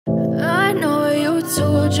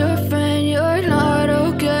told your friend you're not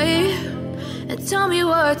okay? And tell me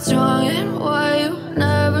what's wrong and why you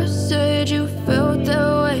never said you felt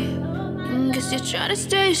that way. Guess you're trying to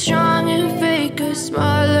stay strong and fake a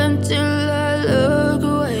smile until I look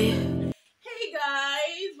away. Hey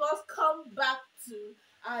guys, welcome back to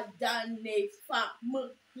Adanne's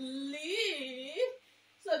family.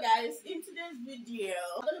 So guys, in today's video,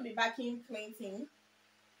 I'm gonna be vacuum cleansing.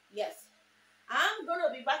 Yes, I'm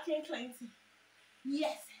gonna be vacuum cleansing.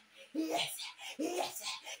 Yes, yes, yes,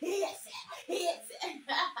 yes, yes.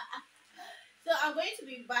 So I'm going to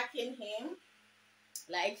be vacuuming him.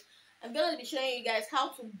 Like, I'm gonna be showing you guys how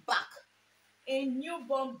to back a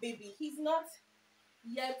newborn baby. He's not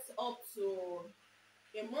yet up to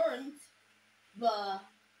a month, but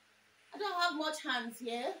I don't have much hands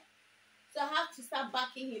here, so I have to start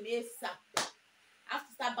backing him ASAP. I have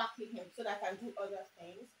to start backing him so that I can do other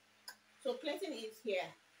things. So Clinton is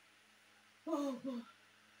here. Oh,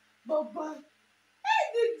 Baba, hey,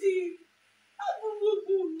 Didi,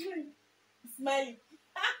 smiling.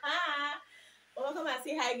 Welcome and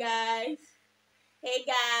say hi, guys. Hey,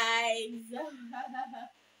 guys.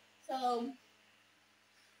 So,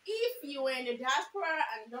 if you were in the diaspora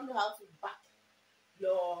and don't know how to back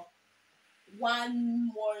your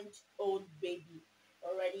 1 month old baby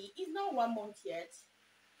already, he's not 1 month yet,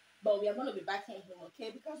 but we are going to be backing him, okay?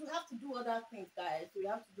 Because we have to do other things, guys. We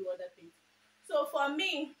have to do other things. So for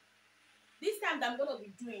me, this time that I'm going to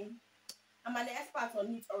be doing, I'm an expert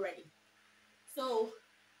on it already. So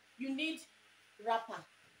you need wrapper.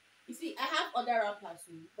 You see, I have other wrappers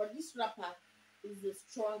too, but this wrapper is the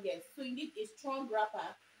strongest. So you need a strong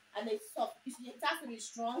wrapper and a soft. It has to be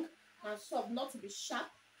strong and soft, not to be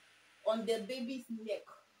sharp on the baby's neck,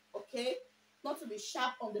 okay? Not to be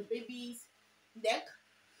sharp on the baby's neck.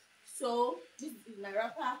 So this is my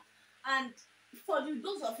wrapper, and for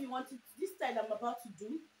those of you wanting this style I'm about to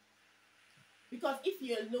do, because if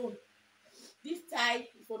you're alone, this style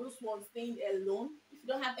is for those ones staying alone. If you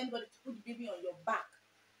don't have anybody to put the baby on your back,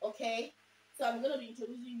 okay? So I'm gonna be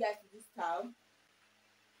introducing you guys to this style,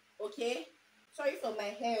 okay? Sorry for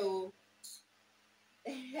my hair. Oh.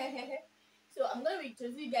 So I'm gonna be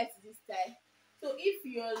introducing you guys to this style. So if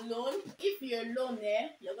you're alone, you're going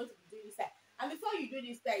to be doing this style. And before you do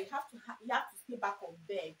this style, you have to stay back on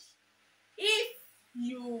bed. If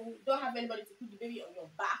you don't have anybody to put the baby on your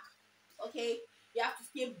back, okay, you have to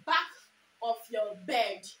stay back of your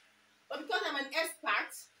bed. But because I'm an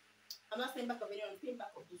expert, I'm not staying back of anyone, I'm staying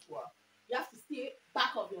back of this wall. You have to stay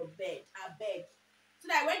back of your bed, I beg. So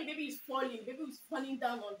that when the baby is falling, the baby is falling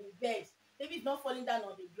down on the bed. The baby is not falling down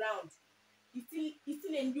on the ground. It's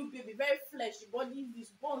still a new baby, very fleshy body.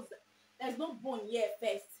 These bones, there's no bone here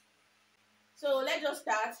first. So let's just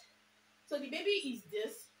start. So the baby is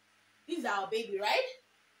this. This is our baby, right?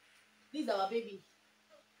 This is our baby,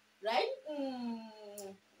 right?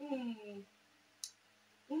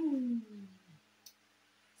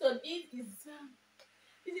 So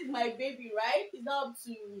this is my baby, right? It's not up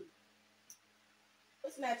to.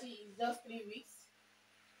 Personally, it's just 3 weeks.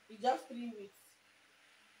 It's just 3 weeks.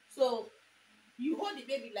 So you hold the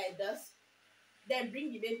baby like this, then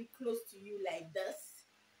bring the baby close to you like this.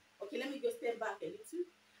 Okay, let me go step back a little.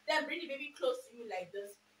 Then bring the baby close to you like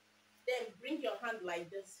this. Then bring your hand like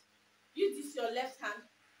this. Use this your left hand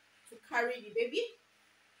to carry the baby.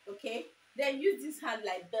 Okay, then use this hand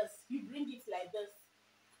like this. You bring it like this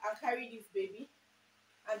and carry this baby.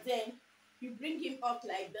 And then you bring him up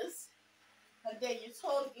like this. And then you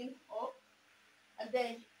turn him up. And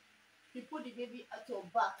then you put the baby at your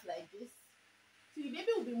back like this. So the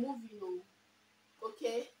baby will be moving,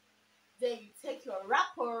 okay? Then you take your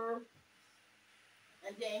wrapper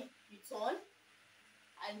and then you turn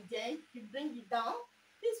and then you bring it down.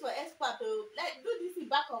 This is for expert, like do this in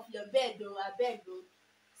back of your bed, I beg.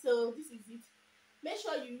 So this is it. Make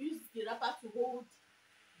sure you use the wrapper to hold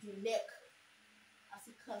the neck, as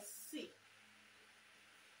you can see.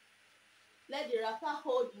 Let the wrapper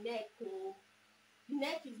hold the neck. The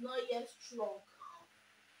neck is not yet strong.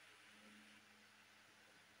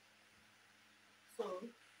 So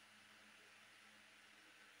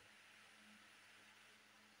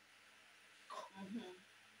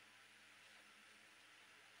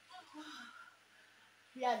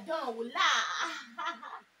we are done.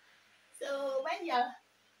 So when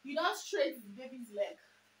you don't straight the baby's leg.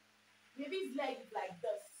 Baby's leg is like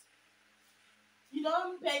this. You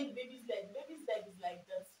don't bend the baby's leg. Baby's leg is like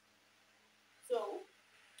this. So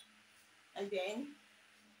and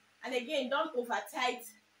again, don't over tight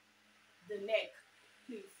the neck,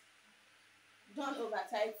 please. Don't over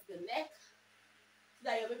tight the neck so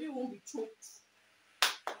that your baby won't be choked.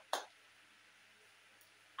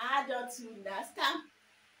 adulthood now scam.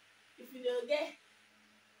 If you don't get,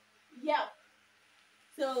 yeah.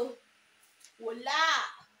 So voila.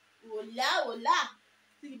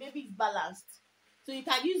 See, the baby is balanced. So you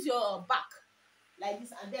can use your back like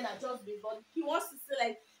this and then adjust the body. He wants to say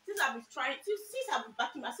like, since I've been trying to, since I've been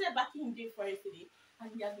backing, I started backing him day for yesterday,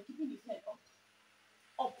 and he has been keeping his head up,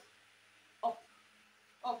 up,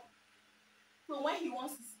 up. So when he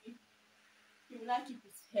wants to sleep, he will not keep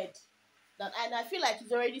his head down, and I feel like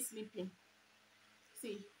he's already sleeping.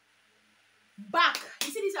 See, back.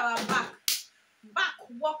 You see, this is our back. Back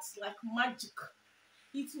works like magic.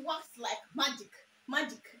 It works like magic.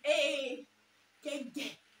 Hey,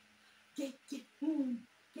 get.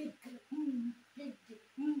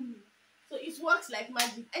 So it works like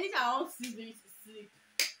magic. Anytime I want to see baby to sleep,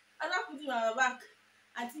 I don't put him on my back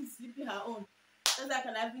until he's sleeping her own. That's why I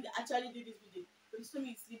can actually do this video. But it's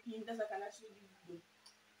me sleeping, that's why I can actually do this video.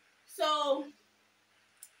 So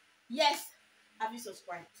yes, have you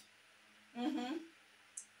subscribed?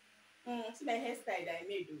 See my hairstyle that I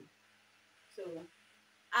made though. So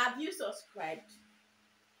have you subscribed?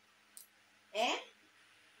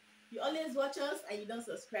 You always watch us and you don't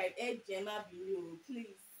subscribe. Gemma below,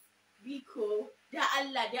 please. Be cool. Ya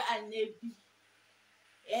Allah, ya Nabi.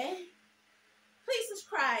 Please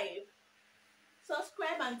subscribe.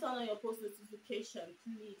 Subscribe and turn on your post notification,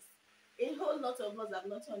 please. A whole lot of us have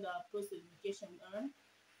not turned our post notification on.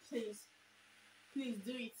 Please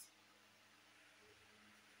do it.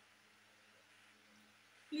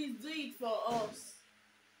 Please do it for us.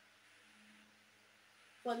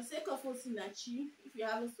 For the sake of Osinachi, if you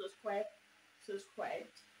haven't subscribed.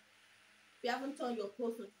 If you haven't turned your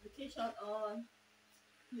post notification on,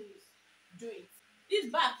 please do it.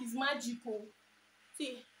 This back is magical.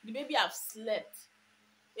 See, the baby have slept.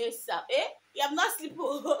 ASAP. You have not slept.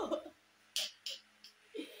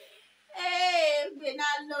 Hey,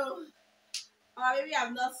 Benalo. Or maybe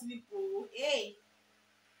have not sleep. Hey.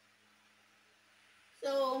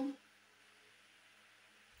 So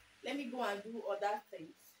let me go and do other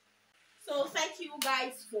things. So thank you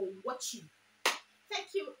guys for watching.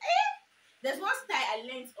 Thank you. There's one style I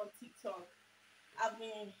learned on TikTok. I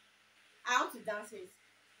want to dance it.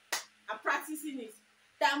 I'm practicing it.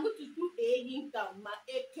 I'm going to do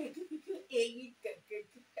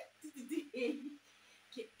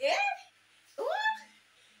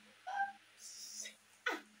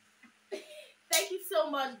Thank you so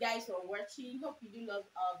much guys for watching. Hope you do love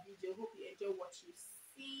our video. Hope you enjoy what you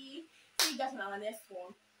see. See you guys on our next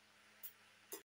one.